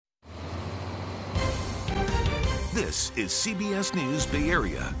This is CBS News Bay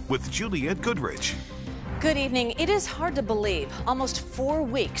Area with Juliette Goodrich. Good evening. It is hard to believe, almost 4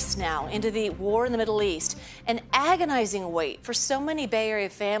 weeks now into the war in the Middle East, an agonizing wait for so many Bay Area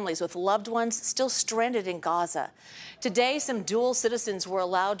families with loved ones still stranded in Gaza. Today, some dual citizens were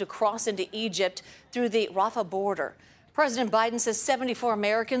allowed to cross into Egypt through the Rafah border. President Biden says 74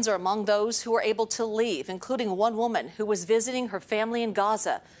 Americans are among those who were able to leave, including one woman who was visiting her family in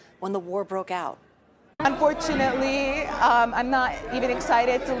Gaza when the war broke out. Unfortunately, I'm not even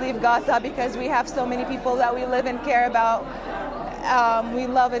excited to leave Gaza because we have so many people that we live and care about, we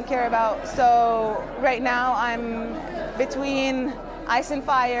love and care about. So right now I'm between ice and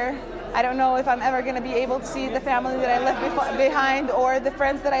fire. I don't know if I'm ever going to be able to see the family that I left behind or the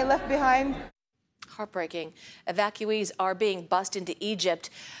friends that I left behind. Heartbreaking. Evacuees are being bussed into Egypt,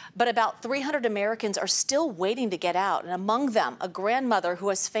 but about 300 Americans are still waiting to get out, and among them, a grandmother who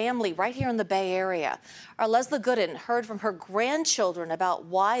has family right here in the Bay Area. Our Leslie Gooden heard from her grandchildren about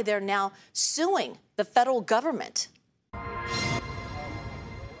why they're now suing the federal government.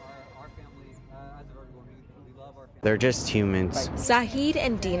 They're just humans. Saheed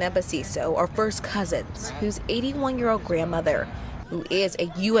and Dina Basiso are first cousins, whose 81-year-old grandmother, who is a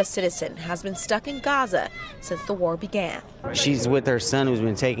U.S. citizen, has been stuck in Gaza since the war began. She's with her son who's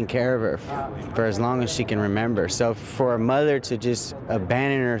been taking care of her for as long as she can remember. So for a mother to just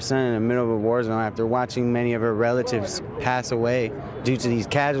abandon her son in the middle of a war zone after watching many of her relatives pass away due to these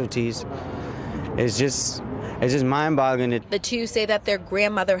casualties is just mind-boggling. The two say that their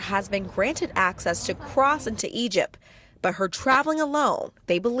grandmother has been granted access to cross into Egypt, but her traveling alone,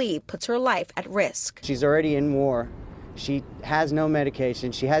 they believe, puts her life at risk. She's already in war. She has no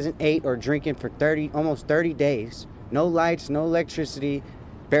medication. She hasn't ate or drinking for almost 30 days. No lights, no electricity,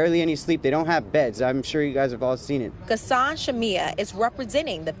 barely any sleep. They don't have beds. I'm sure you guys have all seen it. Ghassan Shamia is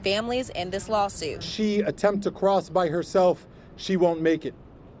representing the families in this lawsuit. She attempts to cross by herself. She won't make it.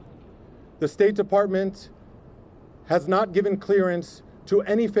 The State Department has not given clearance to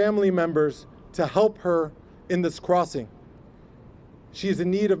any family members to help her in this crossing. She is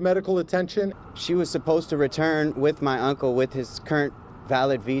in need of medical attention. She was supposed to return with my uncle with his current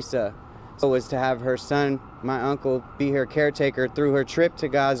valid visa. So it was to have her son, my uncle, be her caretaker through her trip to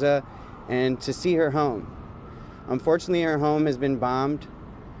Gaza and to see her home. Unfortunately, her home has been bombed,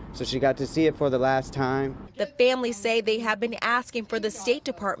 so she got to see it for the last time. The families say they have been asking for the State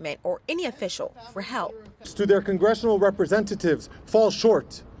Department or any official for help. To their congressional representatives fall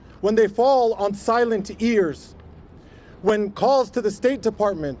short. When they fall on silent ears, when calls to the State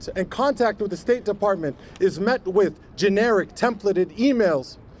Department and contact with the State Department is met with generic templated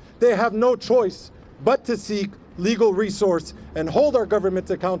emails, they have no choice but to seek legal resource and hold our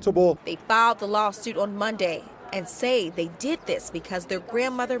government accountable. They filed the lawsuit on Monday and say they did this because their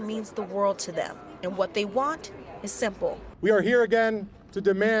grandmother means the world to them. And what they want is simple. We are here again to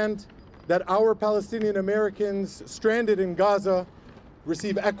demand that our Palestinian Americans stranded in Gaza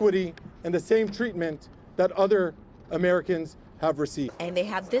receive equity and the same treatment that other Americans have received. And they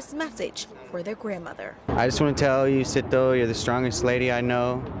have this message for their grandmother. I just want to tell you, Sito, you're the strongest lady I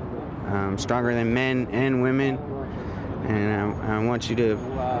know, stronger than men and women, and I want you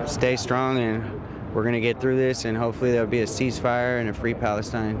to stay strong, and we're going to get through this, and hopefully there'll be a ceasefire and a free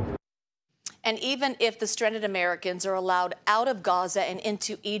Palestine. And even if the stranded Americans are allowed out of Gaza and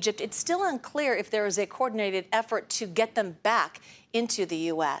into Egypt, it's still unclear if there is a coordinated effort to get them back into the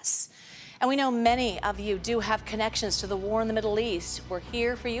U.S. And we know many of you do have connections to the war in the Middle East. We're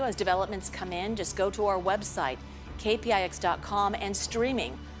here for you as developments come in. Just go to our website, KPIX.com, and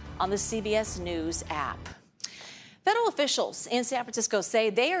streaming on the CBS News app. Federal officials in San Francisco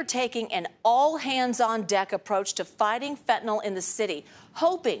say they are taking an all-hands-on-deck approach to fighting fentanyl in the city,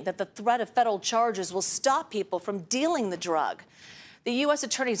 hoping that the threat of federal charges will stop people from dealing the drug. The U.S.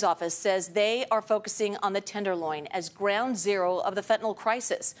 Attorney's Office says they are focusing on the Tenderloin as ground zero of the fentanyl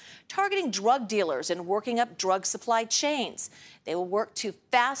crisis, targeting drug dealers and working up drug supply chains. They will work to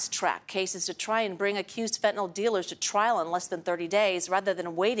fast-track cases to try and bring accused fentanyl dealers to trial in less than 30 days rather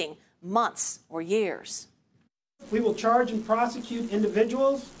than waiting months or years. We will charge and prosecute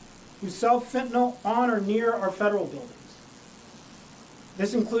individuals who sell fentanyl on or near our federal buildings.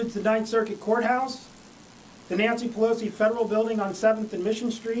 This includes the Ninth Circuit Courthouse, the Nancy Pelosi Federal Building on 7th and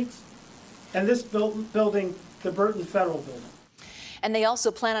Mission Streets, and this building, the Burton Federal Building. And they also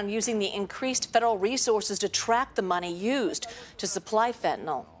plan on using the increased federal resources to track the money used to supply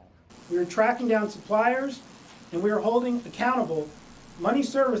fentanyl. We are tracking down suppliers, and we are holding accountable money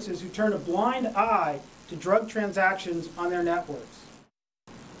services who turn a blind eye to drug transactions on their networks,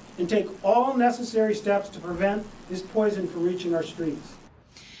 and take all necessary steps to prevent this poison from reaching our streets.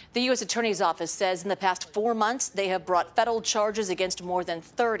 The U.S. Attorney's Office says in the past 4 months, they have brought federal charges against more than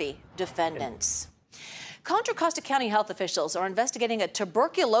 30 defendants. Contra Costa County health officials are investigating a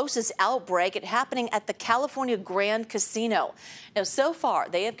tuberculosis outbreak happening at the California Grand Casino. Now, so far,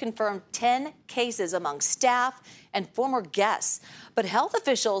 they have confirmed 10 cases among staff and former guests. But health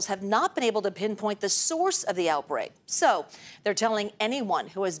officials have not been able to pinpoint the source of the outbreak. So they're telling anyone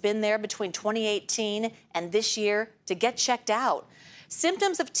who has been there between 2018 and this year to get checked out.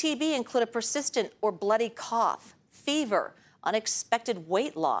 Symptoms of TB include a persistent or bloody cough, fever, unexpected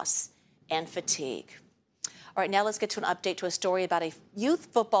weight loss, and fatigue. All right, now let's get to an update to a story about a youth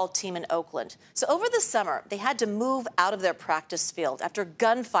football team in Oakland. So over the summer, they had to move out of their practice field after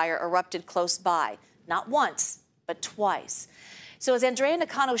gunfire erupted close by. Not once, but twice. So as Andrea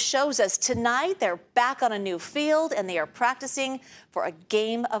Nakano shows us, tonight they're back on a new field and they are practicing for a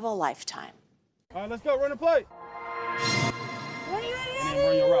game of a lifetime. All right, let's go, run and play.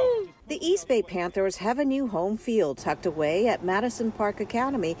 The East Bay Panthers have a new home field tucked away at Madison Park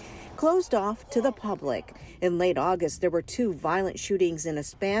Academy, closed off to the public. In late August, there were 2 violent shootings in a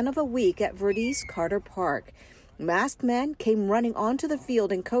span of a week at Verde's Carter Park. Masked men came running onto the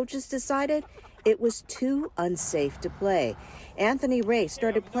field and coaches decided it was too unsafe to play. Anthony Ray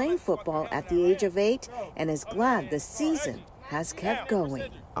started playing football at the age of 8 and is glad the season has kept going.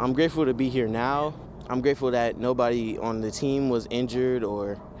 I'm grateful to be here now. I'm grateful that nobody on the team was injured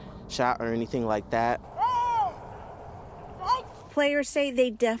or shot or anything like that. Players say they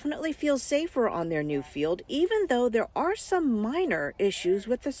definitely feel safer on their new field, even though there are some minor issues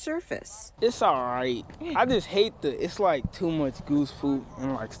with the surface. It's all right. I just hate it's like too much goose poop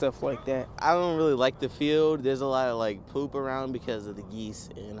and like stuff like that. I don't really like the field. There's a lot of like poop around because of the geese,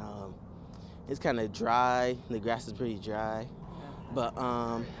 and it's kind of dry. The grass is pretty dry, but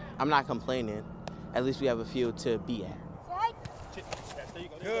I'm not complaining. At least we have a field to be at.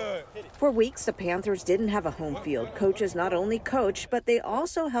 Good. For weeks, the Panthers didn't have a home field. Coaches not only coach, but they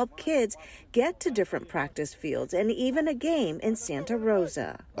also help kids get to different practice fields and even a game in Santa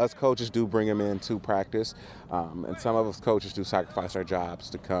Rosa. Us coaches do bring them in to practice, and some of us coaches do sacrifice our jobs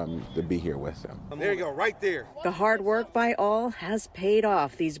to come to be here with them. There you go, right there. The hard work by all has paid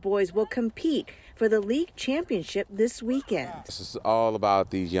off. These boys will compete for the league championship this weekend. This is all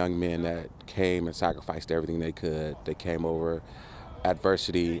about these young men that came and sacrificed everything they could. They came over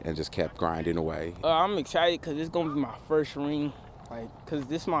adversity and just kept grinding away. I'm excited because it's going to be my first ring, because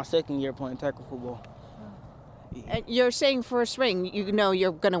this is my second year playing tackle football. Yeah. And you're saying first ring, you know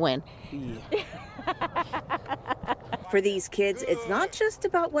you're going to win. Yeah. For these kids, it's not just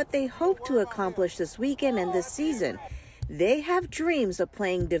about what they hope to accomplish this weekend and this season. They have dreams of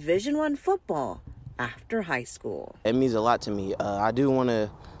playing Division I football after high school. It means a lot to me. I do want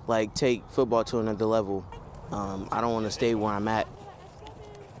to take football to another level. I don't want to stay where I'm at.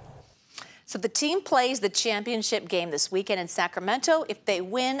 So the team plays the championship game this weekend in Sacramento. If they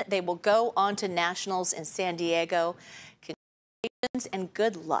win, they will go on to nationals in San Diego. Congratulations and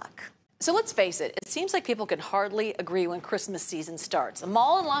good luck. So let's face it, it seems like people can hardly agree when Christmas season starts. A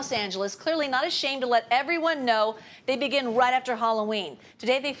mall in Los Angeles clearly not ashamed to let everyone know they begin right after Halloween.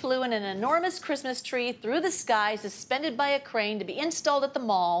 Today they flew in an enormous Christmas tree through the sky, suspended by a crane to be installed at the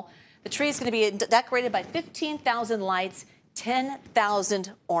mall. The tree is going to be decorated by 15,000 lights,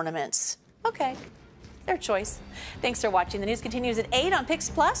 10,000 ornaments. Okay, their choice. Thanks for watching. The news continues at 8 on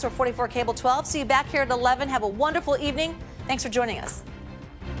PIX Plus or 44 Cable 12. See you back here at 11. Have a wonderful evening. Thanks for joining us.